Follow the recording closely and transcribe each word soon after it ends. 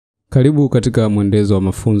Karibu katika mwendelezo wa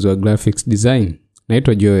mafunzo ya graphics design.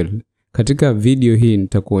 Naitwa Joel. Katika video hii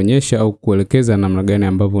nitakuonyesha au kuelekeza namna gani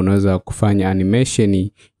ambavyo unaweza kufanya animation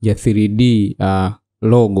ya 3D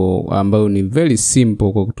logo ambayo ni very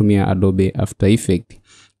simple kwa kutumia Adobe After Effects.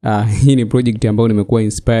 Hii ni project ambayo nimekuwa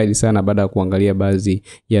inspired sana baada ya kuangalia baadhi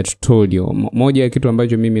ya tutorial. Moja ya kitu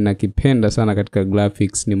ambacho mimi nakipenda sana katika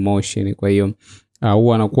graphics ni motion. Kwa hiyo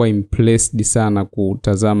huwa nakuwa impressed sana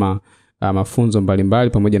kutazama mafunzo mbalimbali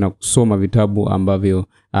pamoja na kusoma vitabu ambavyo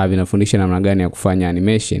vinafundisha namna gani ya kufanya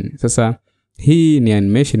animation. Sasa hii ni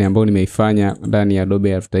animation ambayo nimeifanya ndani ya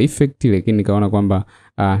Adobe After Effects, lakini nikaona kwamba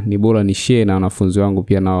ni bora ni share na wanafunzi wangu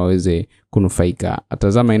pia na waweze kunufaika.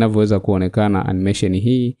 Tazama inavyoweza kuonekana animation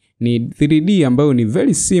hii. Ni 3D ambayo ni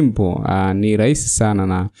very simple, ni rahisi sana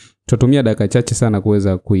na tutatumia dakika chache sana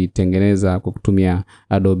kuweza kuitengeneza kwa kutumia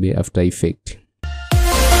Adobe After Effects.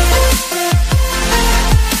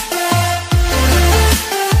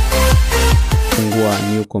 Fungua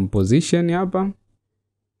new composition hapa.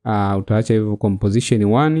 Utaacha hivyo composition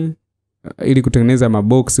 1 ili kutengeneza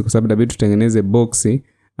maboksi, kwa sababu inabidi tutengeneze boksi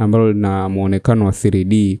ambalo lina muonekano wa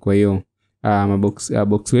 3D. Kwa hiyo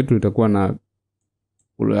box letu litakuwa na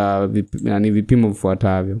vipimo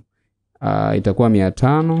vifuatavyo. Itakuwa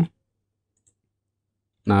 500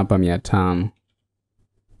 na hapa 500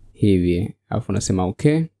 hivi. Alafu nasema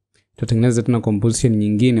okay. Tutatengeneza tena composition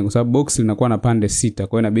nyingine kwa sababu box linakuwa na pande 6.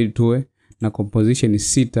 Kwa hiyo inabidi tuwe na composition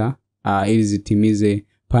 6 ili zitimize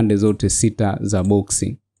pande zote 6 za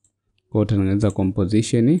boxi. Kwa hiyo tunatengeneza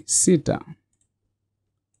composition 6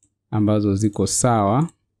 ambazo ziko sawa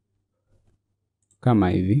kama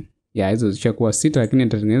hivi. Hizo zishakuwa 6, lakini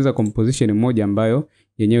nitatengeneza composition moja ambayo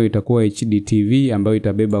yenyewe itakuwa HDTV ambayo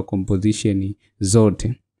itabeba composition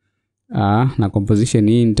zote. Na composition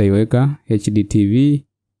hii nitaiweka HDTV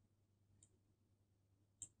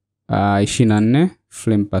 24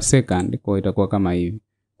 frame per second. Kwa hiyo itakuwa kama hivi.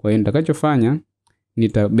 Kwa hiyo nitakachofanya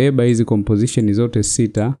nitabeba hizi composition zote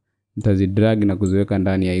 6, nitazidrag na kuziweka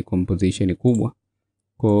ndani ya hii composition kubwa.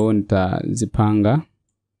 Kwa hiyo nitazipanga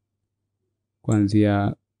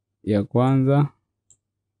kuanzia ya kwanza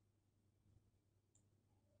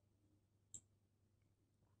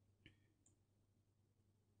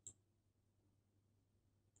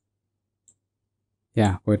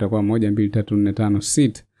kwa itakuwa 1 2 3 4 5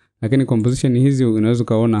 6. Lakini composition hizi unaweza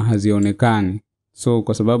kaona hazionekani. So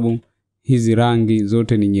kwa sababu hizi rangi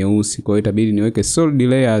zote ni nyeusi, kwa hiyo itabidi niweke solid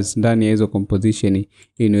layers ndani ya hizo composition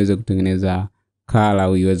ili niweze kutengeneza color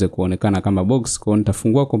au iweze kuonekana kama box. Kwa hiyo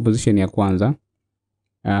nitafungua composition ya kwanza.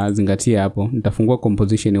 Zingatia hapo, nitafungua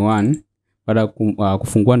composition 1. Baada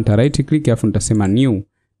kufungua nita right click alafu nitasema new,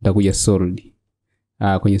 nitakuja solid.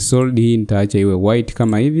 Kwenye solid hii nitaacha iwe white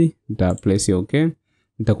kama hivi, nita place okay.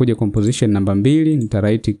 Nitakuja composition namba 2, nita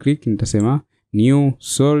right click, nitasema new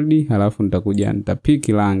solid, halafu nitakuja nitapick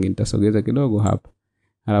rangi, nitasogeza kidogo hapa.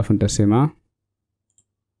 Halafu nitasema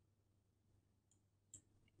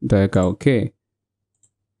nitaweka okay.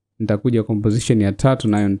 Nitakuja composition ya 3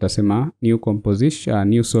 nayo nitasema new composition,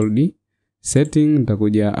 new solid setting.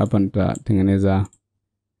 Nitakuja hapa nitatengeneza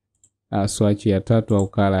swatch ya 3 au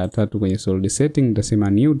color ya 3 kwenye solid setting. Nitasema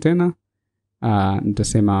new tena.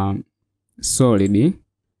 Nitasema solid.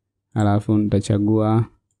 Halafu nitachagua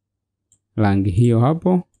rangi hiyo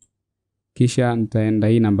hapo. Kisha nitaenda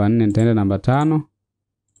hii namba 4, nitaenda namba 5.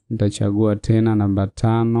 Nitachagua tena namba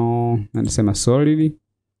 5, nitasema solid.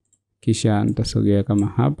 Kisha nitasogea kama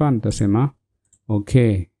hapa, nitasema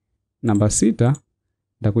okay. Namba 6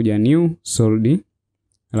 nitakuja new solid.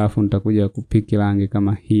 Alafu nitakuja kupiki rangi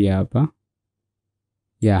kama hii hapa.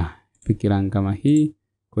 Piki rangi kama hii.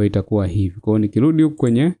 Kwa hiyo itakuwa hivi. Kwa hiyo nikirudi huko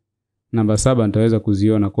kwenye namba 7 nitaweza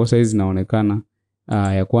kuziona kosa hizi zinaonekana.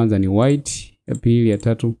 Ya kwanza ni white, ya pili, ya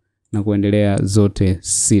 3 na kuendelea zote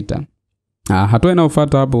 6. Hatua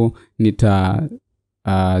inayofuata hapo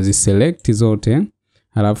ziselect zote.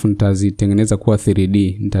 Halafu nitazitengeneza kuwa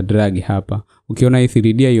 3D. Nitadrag hapa. Ukiona hii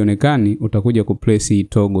 3D haionekani, utakuja kupress hii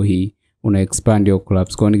toggle hii. Una expand au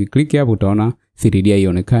collapse. Kwa hiyo nikiklik hapa utaona 3D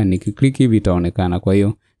haionekani. Nikiklik hivi itaonekana. Kwa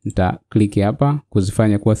hiyo nitaklik hapa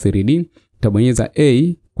kuzifanya kuwa 3D. Nitabonyeza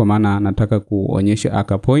A kwa maana nataka kuonyesha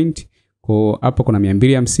anchor point. Kwa hapa kuna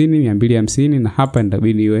 250, 250 na hapa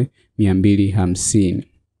inabidi iwe 250.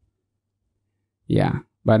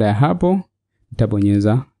 Baada ya hapo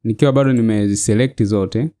nitabonyeza, nikiwa bado nimeziselect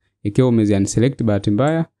zote. Ikiwa umeziunselect bahati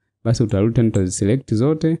mbaya, basi utarudi tena utaziselect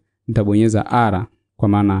zote. Nitabonyeza R kwa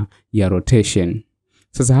maana ya rotation.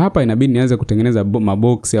 Sasa hapa inabidi nianze kutengeneza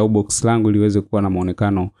maboksi au box langu ili iweze kuwa na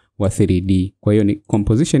muonekano wa 3D. Kwa hiyo ni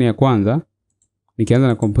composition ya kwanza. Nikianza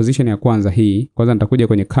na composition ya kwanza hii, kwanza nitakuja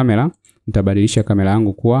kwenye kamera, nitabadilisha kamera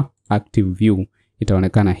yangu kuwa active view.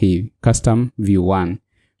 itaonekana hivi, custom view 1.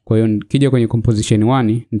 Kwa hiyo nikija kwenye composition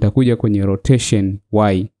 1 nitakuja kwenye rotation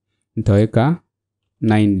y, nitaweka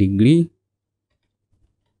 9 degree,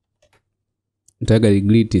 nitaweka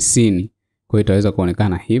degree 90. Kwa hiyo itaweza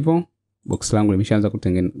kuonekana hivyo. Box langu limeshaanza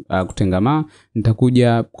kutengamaa.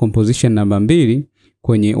 Nitakuja composition namba 2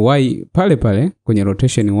 kwenye y, pale pale kwenye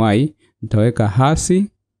rotation y nitaweka hasi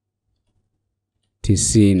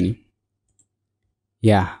 90.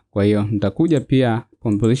 Kwa hiyo nitakuja pia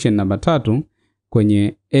composition namba 3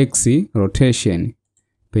 kwenye x rotation,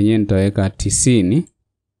 penye nitaweka 90.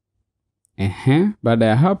 Baada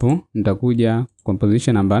ya hapo nitakuja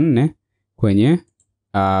composition namba 4 kwenye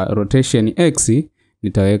rotation x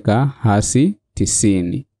nitaweka hasi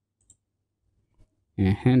 90.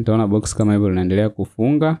 Nitaona box kama hivyo linaendelea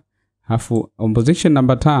kufunga. Alafu composition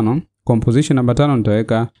namba 5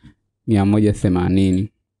 nitaweka 180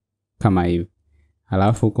 kama hivi.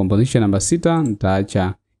 Alafu composition namba 6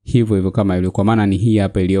 nitaacha hivyo kama hivyo, kwa maana ni hii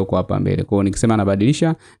hapa iliyoko hapa mbele. Kwa hiyo nikisema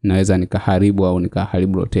nabadilisha naweza nikaharibu au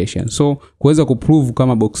nikaharibu rotation. So kuweza kuprove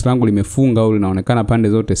kama box langu limefunga au linaonekana pande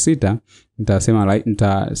zote 6, nitasema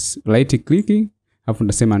right click, alafu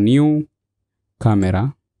nitasema new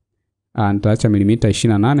camera. Nitaacha milimita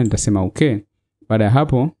 28, nitasema okay. Baada ya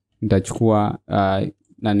hapo nitachukua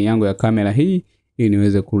nani yangu ya kamera hii ili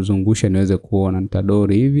niweze kuzungusha niweze kuona.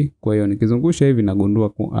 Nitadori hivi. Kwa hiyo nikizungusha hivi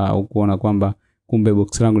nagundua au kuona kwamba kumbe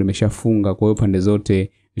box langu limeshafunga, kwa hiyo pande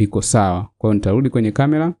zote liko sawa. Kwa hiyo nitarudi kwenye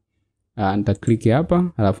kamera, nitaklik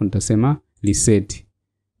hapa, alafu nitasema reset.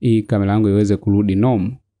 Hii kamera yangu iweze kurudi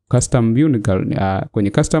norm. Custom view kwenye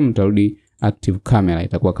custom nitarudi active camera,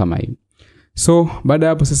 itakuwa kama hivi. So baada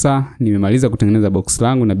hapo sasa nimemaliza kutengeneza box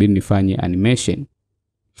langu, inabidi nifanye animation.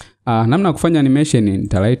 Namna ya kufanya animation,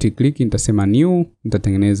 nita right click, nitasema new,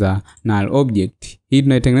 nitatengeneza null object. Hii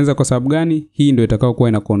tunaitengeneza kwa sababu gani? Hii ndio itakao kuwa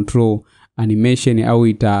ina control animation au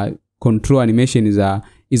ita control animation za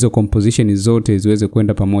hizo composition zote ziweze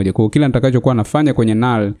kwenda pamoja. Kwa hiyo kila nitakachokuwa nafanya kwenye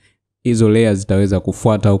null, hizo layers zitaweza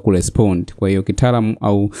kufuata au kurespond. Kwa hiyo kitaalamu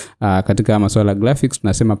au katika masuala ya graphics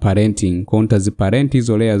tunasema parenting. Kwa hiyo nitaziparent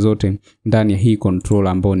hizo layers zote ndani ya hii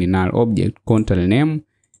controller ambayo ni null object. Control name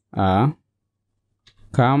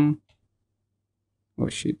cam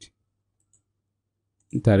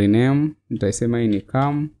rename, nitaisema hii ni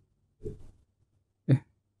cam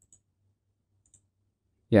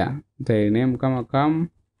nita-rename kama cam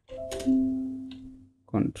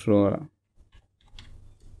controller.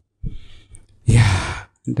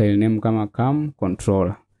 Nita-rename kama cam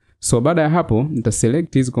controller. So baada ya hapo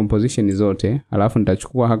nita-select hizi composition zote, alafu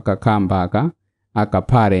nitachukua haka cam mpaka aka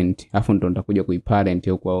parent, alafu ndo nitakuja kuiparent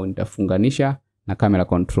huko au nitafunganisha na camera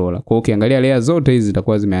controller. Kwa hiyo ukiangalia layer zote hizi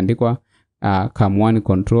zitakuwa zimeandikwa cam1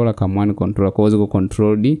 controller, cam1 controller, kwa hiyo ziko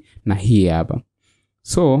controlled na hii hapa.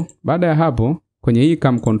 So baada ya hapo kwenye hii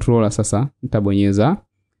cam controller sasa nitabonyeza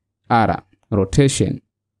R rotation.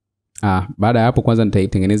 Baada ya hapo kwanza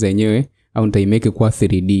nitaitengeneza yenyewe au nitaimeke kwa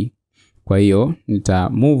 3D. Kwa hiyo nita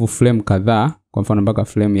move frame kadhaa, kwa mfano mpaka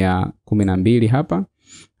frame ya 12 hapa.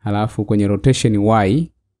 Halafu kwenye rotation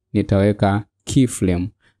Y nitaweka keyframe.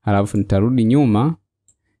 Halafu nitarudi nyuma,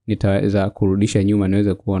 nitaweza kurudisha nyuma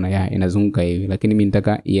niweze kuona inazunguka hivi, lakini mimi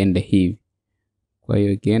nataka iende hivi. Kwa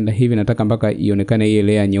hiyo ikienda hivi nataka mpaka ionekane ile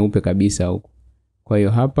layer nyeupe kabisa huko. Kwa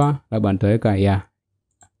hiyo hapa labda nitaweka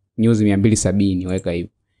nyuzi 270, weka hivi.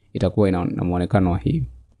 Itakuwa ina muonekano wa hivi.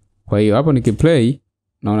 Kwa hiyo hapo nikiplay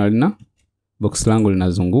naona lina box langu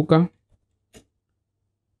linazunguka.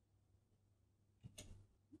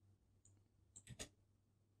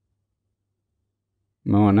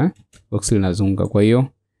 Umeona box linazunguka. Kwa hiyo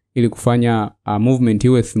ili kufanya movement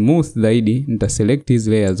iwe smooth zaidi nita select hizi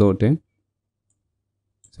layer zote.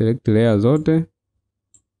 Select layer zote.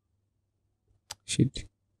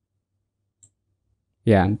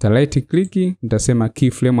 Nita right click, nitasema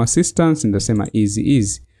keyframe assistance, nitasema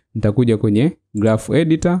easy. Nitakuja kwenye graph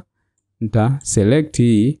editor, nita select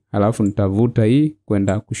hii, alafu nitavuta hii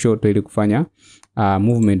kwenda kushoto ili kufanya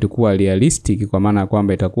movement kuwa realistic, kwa maana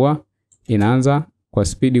kwamba itakuwa inaanza kwa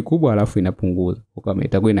speed kubwa alafu inapunguza. Kama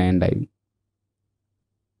itakuwa inaenda hivi.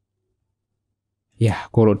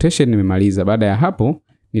 Kwa rotation nimemaliza. Baada ya hapo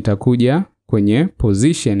nitakuja kwenye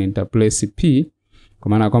position, nita place P, kwa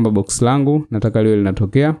maana kwamba box langu nataka liwe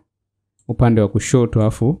linatokea upande wa kushoto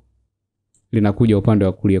alafu linakuja upande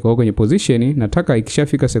wa kulia. Kwa hiyo kwenye position nataka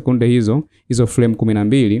ikishafika sekunde hizo frame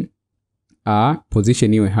 12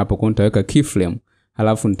 position iwe hapo. Kwa hiyo nitaweka keyframe,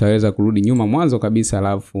 alafu nitaweza kurudi nyuma mwanzo kabisa,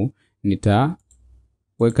 alafu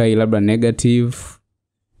nitaweka hii labda negative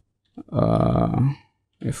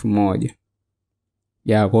 1000.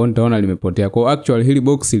 Kwa hiyo nitaona limepotea. Kwa actually hili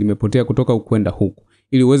box limepotea kutoka kwenda huku.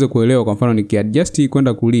 ili uweze kuelewa. Kwa mfano nikiadjust hii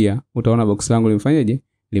kwenda kulia, utaona box langu limefanyaje?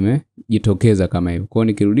 Limejitokeza kama hivi. Kwa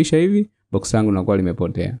hiyo nikirudisha hivi, box langu linakuwa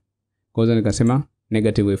limepotea. Kwa hiyo nikasema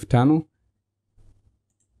negative F5.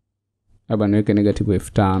 Hapa niweke negative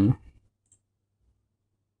F5.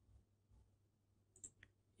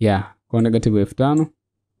 Yeah, kwa negative F5.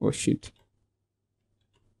 Oh shit.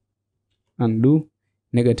 Undo.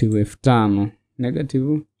 Negative F5.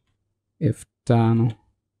 Negative F5.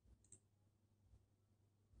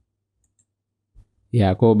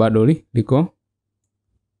 Yeah, kwa bado liko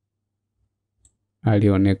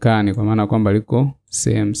alionekani, kwa maana kwamba liko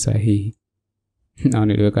sehemu sahihi. Na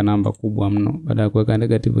niliweka namba kubwa mno. Baada ya kuweka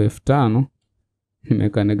negative F5,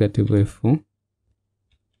 nimeweka negative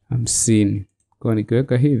F50. Kwa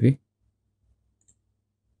nikiweka hivi,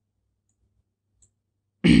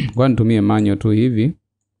 kwa nitumie manual tu hivi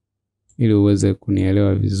ili uweze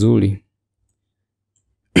kunielewa vizuri.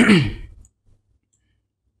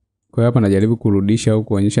 Kwa hapa najaribu kurudisha au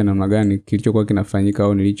kuonyesha namna gani kilichokuwa kinafanyika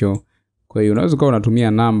au nilicho. Kwa hiyo unaweza kuwa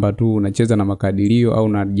unatumia namba tu, unacheza na makadirio au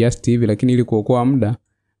una adjust hivi, lakini ili kuokoa muda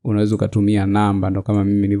unaweza kutumia namba, ndo kama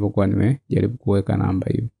mimi nilivyokuwa nimejaribu kuweka namba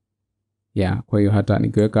hiyo. Yeah, kwa hiyo hata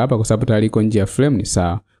nikiweka hapa kwa sababu tayari iko nje ya frame ni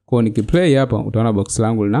sawa. Kwa hiyo nikiplay hapa utaona box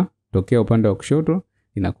langu linatokea upande wa kushoto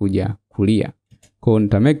linakuja kulia. Kwa hiyo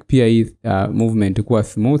nita make pia hii movement kuwa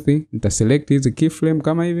smooth. Nita select hizi keyframe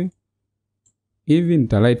kama hivi. Hivi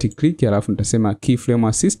nita right click alafu nitasema keyframe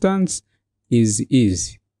assistance is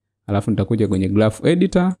easy. Alafu nitakuja kwenye graph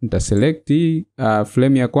editor, nita select hii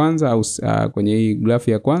frame ya kwanza au kwenye hii graph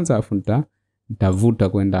ya kwanza, alafu nitavuta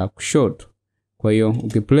kwenda kushoto. Kwa hiyo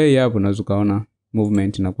ukiplay hapo unaweza kuona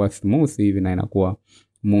movement inakuwa smooth hivi na inakuwa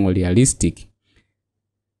more realistic.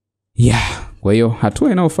 Yeah, kwa hiyo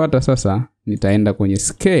hatua inayofuata sasa nitaenda kwenye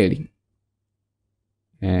scale.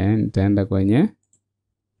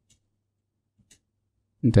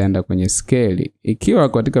 Nitaenda kwenye scale. Ikiwa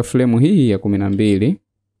katika frame hii ya 12,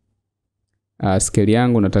 scale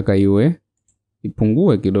yangu nataka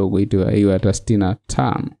ipungue kidogo, iwe hata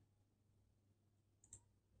 65.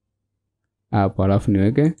 Hapo alafu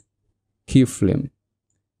niweke keyframe.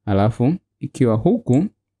 Alafu ikiwa huku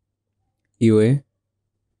iwe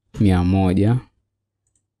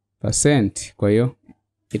 100%. Kwa hiyo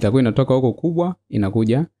itakuwa inatoka huko kubwa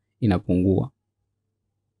inakuja inapungua.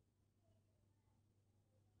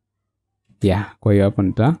 Yeah, kwa hiyo hapo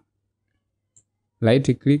nita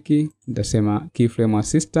right click, nitasema keyframe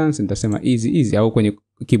assistance, nitasema easy au kwenye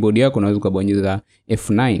keyboard yako unaweza kubonyeza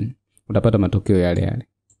F9 utapata matokeo yale yale.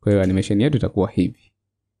 Kwa hiyo animation yetu itakuwa hivi.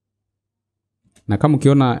 Na kama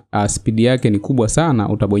ukiona speed yake ni kubwa sana,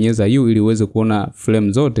 utabonyeza U ili uweze kuona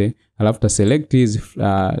frame zote, alafu uta select hizi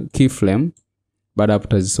keyframe, baada hapo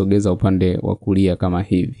utazisogeza upande wa kulia kama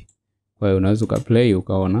hivi. Kwa hiyo unaweza ukaplay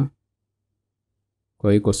ukaona.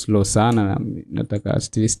 Kwa hiyo iko slow sana na nataka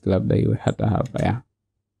at least labda iwe hata hapa ya.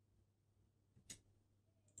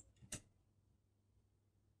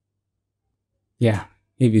 Yeah,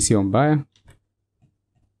 hivi sio mbaya.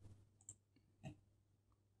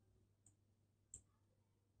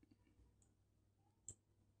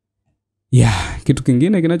 Yeah, kitu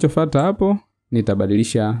kingine kinachofuata hapo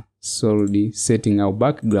nitabadilisha solid setting au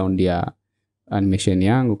background ya animation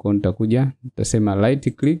yangu. Kwa nitakuja, nitasema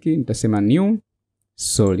right click, nitasema new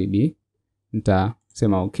solid,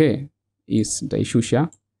 nitasema okay. Nitaishusha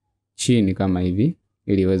chini kama hivi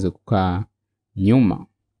ili iweze kukaa nyuma.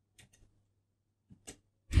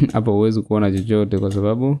 Hapo uweze kuona chochote kwa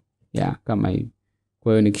sababu ya kama hivi.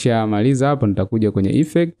 Kwa hiyo nikishamaliza hapo nitakuja kwenye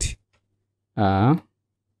effect.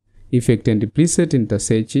 Effect and preset, nita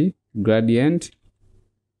search gradient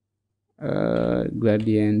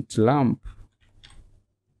lamp.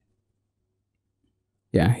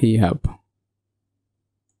 Yeah, hii hapa.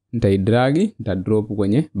 Nitaidrag, nita drop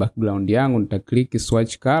kwenye background yangu, nita click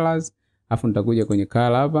swatch colors, afu nitakuja kwenye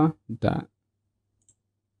color hapa,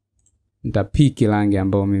 nita pick rangi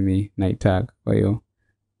ambayo mimi naitaka. Kwa hiyo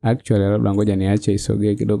actually labda ngoja niache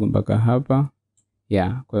isogee kidogo mpaka hapa.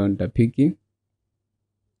 Yeah, kwa hiyo nita pick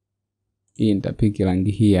hii, nita pick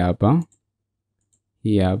rangi hii hapa.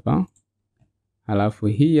 Hii hapa. Alafu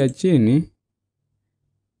hii ya chini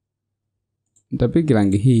nita pick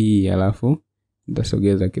rangi hii, alafu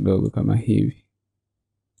nitasogeza kidogo kama hivi.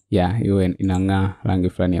 Yeah, iwe inang'aa rangi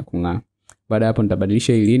fulani ya kung'aa. Baada hapo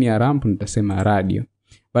nitabadilisha hii linear ramp, nitasema radio.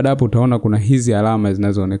 Baada hapo utaona kuna hizi alama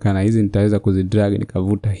zinazoonekana. Hizi nitaweza kuzidrag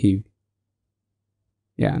nikavuta hivi.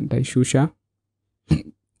 Yeah, nitaishusha.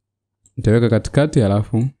 Nitaweka katikati,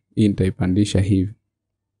 alafu hii nitaipandisha hivi.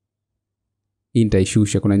 Hii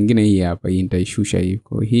nitaishusha. Kuna nyingine hii hapa, hii nitaishusha hivi.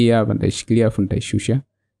 Kwa hii hapa nitaishikilia, alafu nitaishusha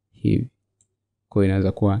hivi. Kwa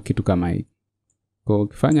inaweza kuwa kitu kama hivi. Kwa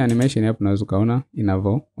ukifanya animation hapo unaweza kaona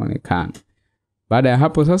inavyoonekana. Baada ya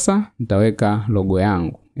hapo sasa nitaweka logo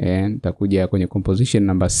yangu. Nitakuja kwenye composition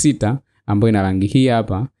namba 6 ambayo ina rangi hii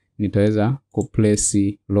hapa, nitaweza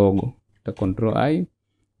kuplace logo. Nita control I,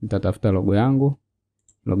 nitatafuta logo yangu.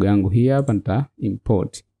 Logo yangu hii hapa nita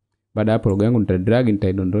import. Baada hapo logo yangu nita drag,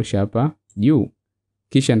 nitaidondosha hapa juu.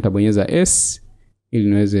 Kisha nitabonyeza S ili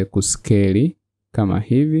niweze kuscale kama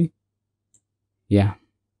hivi.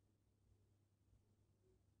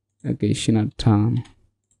 Okay, 25.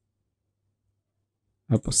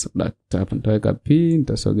 Hapo select hapa nitaweka P,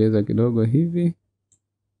 nitasogeza kidogo hivi.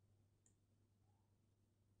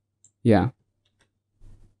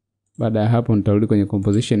 Baada ya hapo nitarudi kwenye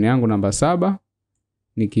composition yangu namba 7.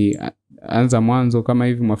 Nikianza mwanzo kama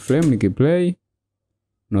hivi mwa frame, nikiplay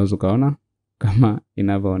unaweza kaona kama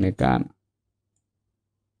inavyoonekana.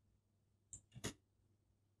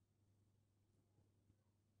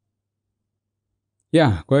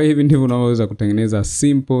 Kwa hiyo hivi ndivyo unaweza kutengeneza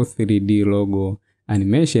simple 3D logo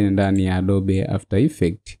animation ndani ya Adobe After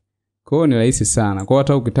Effects. Kwa hiyo ni rahisi sana. Kwa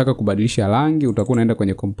hata ukitaka kubadilisha rangi, utakuwa unaenda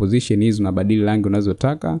kwenye composition hizi unabadili rangi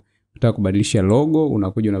unazotaka. Ukitaka kubadilisha logo,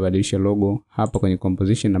 unakuja unabadilisha logo hapa kwenye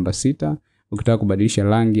composition namba 6. Ukitaka kubadilisha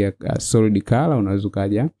rangi ya solid color, unaweza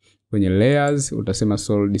ukaja kwenye layers, utasema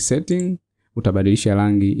solid setting, utabadilisha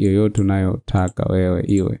rangi yoyote unayotaka wewe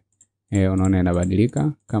iwe. Unaona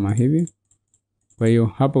inabadilika kama hivi. Kwa hiyo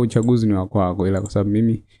hapa uchaguzi ni wa kwako, ila kwa sababu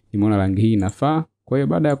mimi nimeona rangi hii inafaa. Kwa hiyo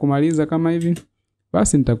baada ya kumaliza kama hivi,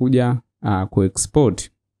 basi nitakuja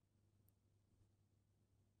kuexport.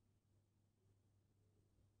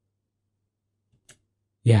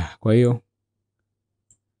 Kwa hiyo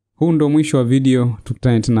huu ndo mwisho wa video.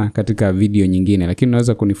 Tukutane tena katika video nyingine, lakini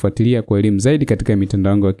unaweza kunifuatilia kwa elimu zaidi katika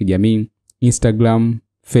mitandao yangu ya kijamii, Instagram,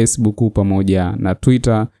 Facebook pamoja na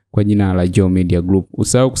Twitter kwa jina la Joe Media Group.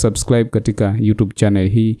 Usahau kusubscribe katika YouTube channel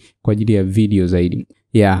hii kwa ajili ya video zaidi.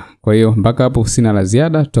 Kwa hiyo mpaka hapo sina la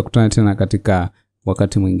ziada, tutakutana tena katika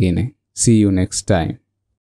wakati mwingine. See you next time.